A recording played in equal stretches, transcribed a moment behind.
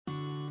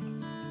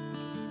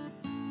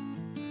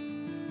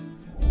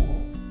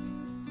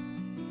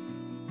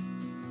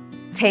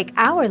Take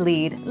our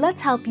lead, let's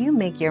help you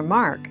make your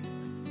mark.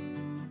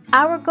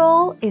 Our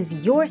goal is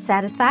your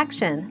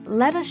satisfaction.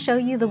 Let us show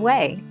you the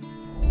way.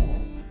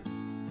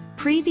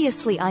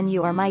 Previously on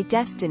You Are My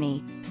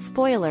Destiny,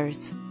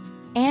 spoilers.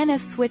 Anna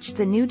switched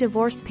the new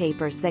divorce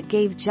papers that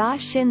gave Jia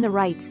Xin the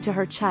rights to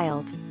her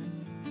child.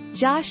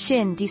 Jia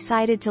Xin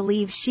decided to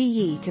leave Shi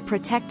Yi to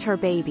protect her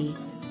baby.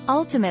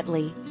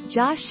 Ultimately,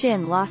 Jia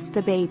Xin lost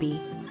the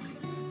baby.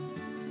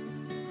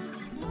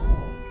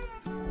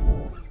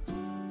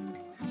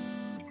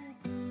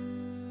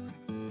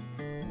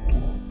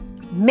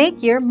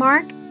 Make your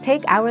mark,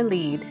 take our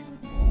lead.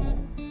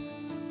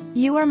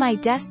 You Are My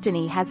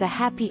Destiny has a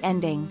happy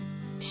ending.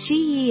 Shi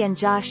Yi and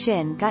Jia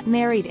Xin got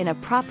married in a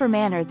proper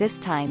manner this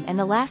time, and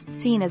the last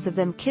scene is of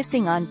them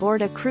kissing on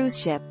board a cruise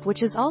ship,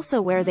 which is also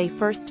where they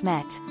first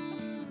met.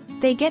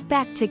 They get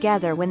back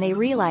together when they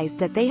realize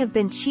that they have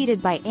been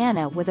cheated by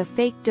Anna with a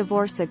fake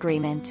divorce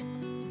agreement.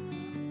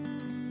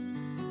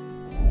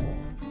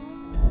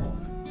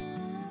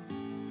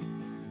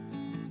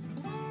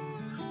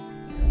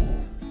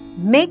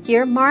 Make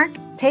your mark,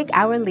 take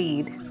our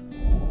lead.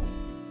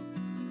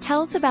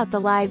 Tells about the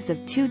lives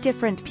of two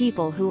different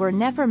people who were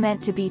never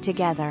meant to be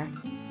together.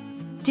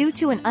 Due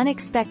to an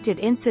unexpected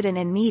incident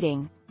and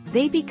meeting,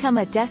 they become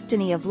a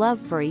destiny of love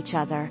for each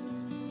other.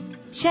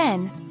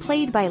 Chen,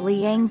 played by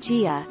Liang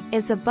Jia,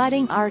 is a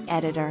budding art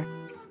editor.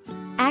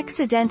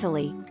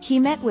 Accidentally, he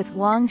met with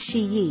Wang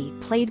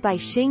Shiyi, played by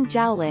Xing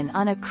Zhaolin,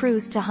 on a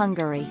cruise to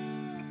Hungary.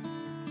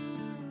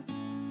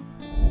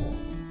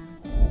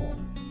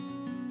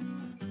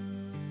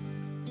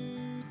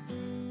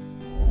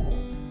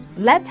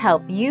 Let's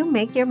help you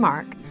make your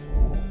mark.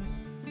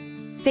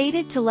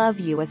 Fated to Love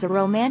You is a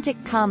romantic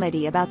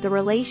comedy about the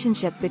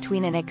relationship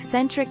between an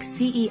eccentric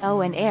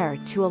CEO and heir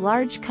to a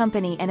large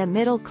company and a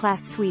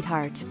middle-class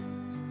sweetheart.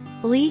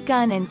 Lee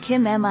Gun and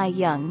Kim Mi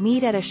Young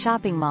meet at a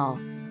shopping mall,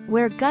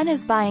 where Gun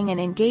is buying an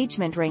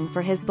engagement ring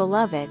for his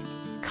beloved,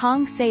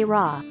 Kong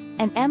Se-ra,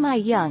 and Mi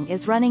Young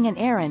is running an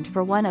errand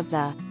for one of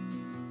the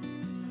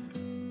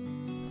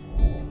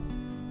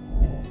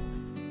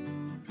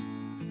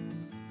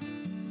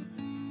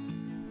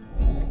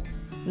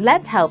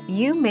Let's help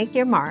you make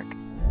your mark.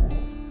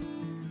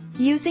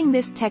 Using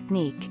this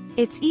technique,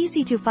 it's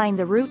easy to find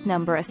the root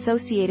number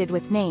associated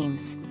with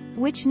names,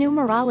 which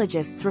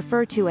numerologists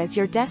refer to as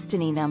your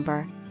destiny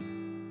number.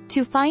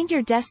 To find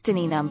your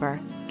destiny number,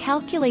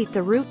 calculate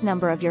the root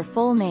number of your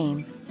full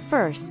name,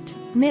 first,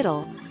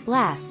 middle,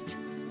 last,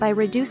 by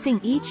reducing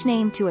each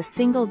name to a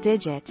single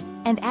digit,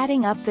 and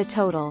adding up the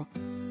total.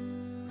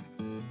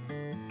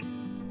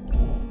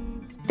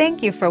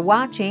 Thank you for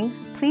watching.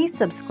 Please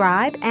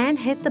subscribe and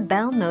hit the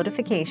bell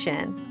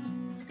notification.